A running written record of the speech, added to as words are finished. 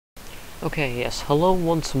Okay, yes, hello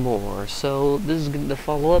once more. So, this is the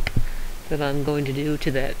follow-up that I'm going to do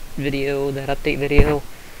to that video, that update video,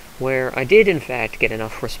 where I did in fact get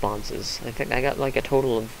enough responses. I think I got like a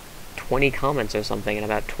total of 20 comments or something, and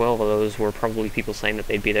about 12 of those were probably people saying that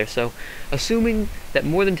they'd be there. So, assuming that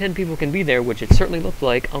more than 10 people can be there, which it certainly looked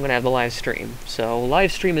like, I'm gonna have the live stream. So,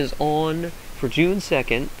 live stream is on for June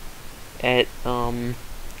 2nd at,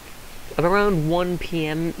 around 1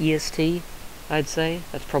 p.m. EST, I'd say.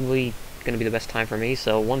 That's probably going to be the best time for me.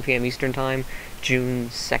 So 1 p.m. Eastern Time, June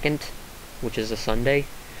 2nd, which is a Sunday.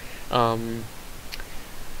 I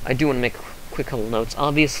do want to make a quick couple notes.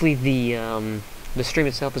 Obviously, the stream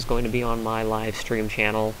itself is going to be on my live stream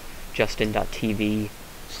channel,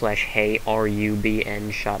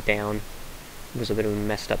 justin.tv/heyrubn shot down. It was a bit of a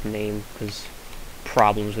messed up name because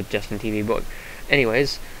problems with Justin TV, but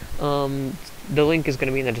anyways, the link is going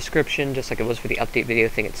to be in the description, just like it was for the update video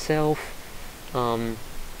thing itself.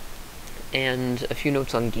 And a few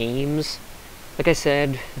notes on games. Like I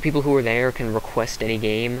said, the people who are there can request any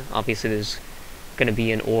game. Obviously, there's going to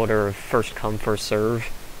be an order of first come, first serve.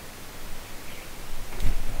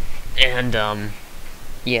 And,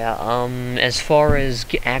 as far as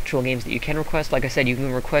actual games that you can request, like I said, you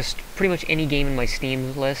can request pretty much any game in my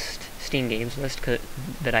Steam games list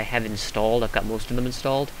that I have installed. I've got most of them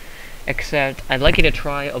installed. Except, I'd like you to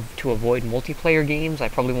try to avoid multiplayer games. I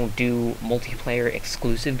probably won't do multiplayer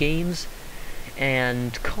exclusive games.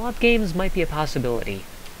 And co-op games might be a possibility.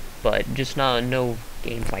 But just no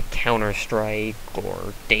games like Counter-Strike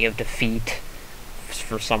or Day of Defeat.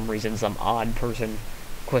 For some reason, some odd person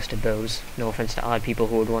requested those. No offense to odd people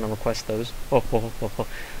who would want to request those.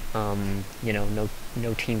 You know,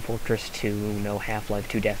 no Team Fortress 2, no Half-Life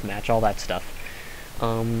 2 Deathmatch, all that stuff.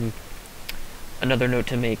 Another note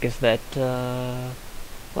to make is that, well,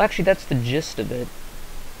 actually, that's the gist of it.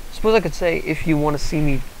 Suppose I could say, if you want to see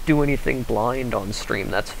me do anything blind on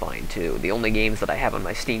stream, that's fine, too. The only games that I have on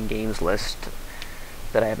my Steam games list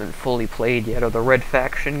that I haven't fully played yet are the Red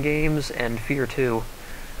Faction games and Fear 2.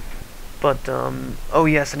 But, oh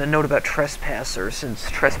yes, and a note about Trespasser.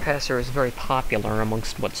 Since Trespasser is very popular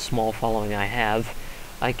amongst what small following I have,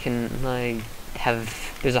 there's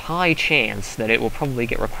a high chance that it will probably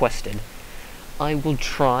get requested. I will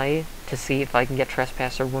try to see if I can get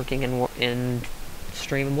Trespasser working in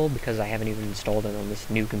streamable, because I haven't even installed it on this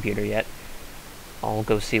new computer yet. I'll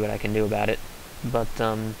go see what I can do about it. But,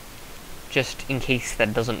 just in case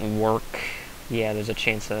that doesn't work, yeah, there's a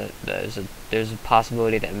chance that there's a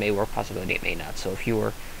possibility that it may work, possibility it may not. So if you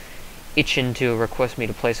were itching to request me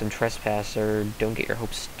to play some Trespasser, don't get your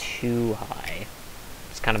hopes too high.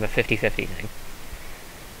 It's kind of a 50-50 thing.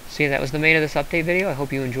 So yeah, that was the main of this update video. I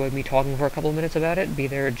hope you enjoyed me talking for a couple of minutes about it. Be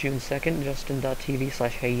there June 2nd,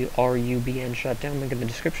 justin.tv/heyrubn shutdown, link in the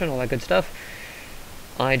description, all that good stuff.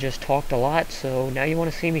 I just talked a lot, so now you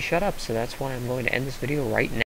want to see me shut up, so that's why I'm going to end this video right now.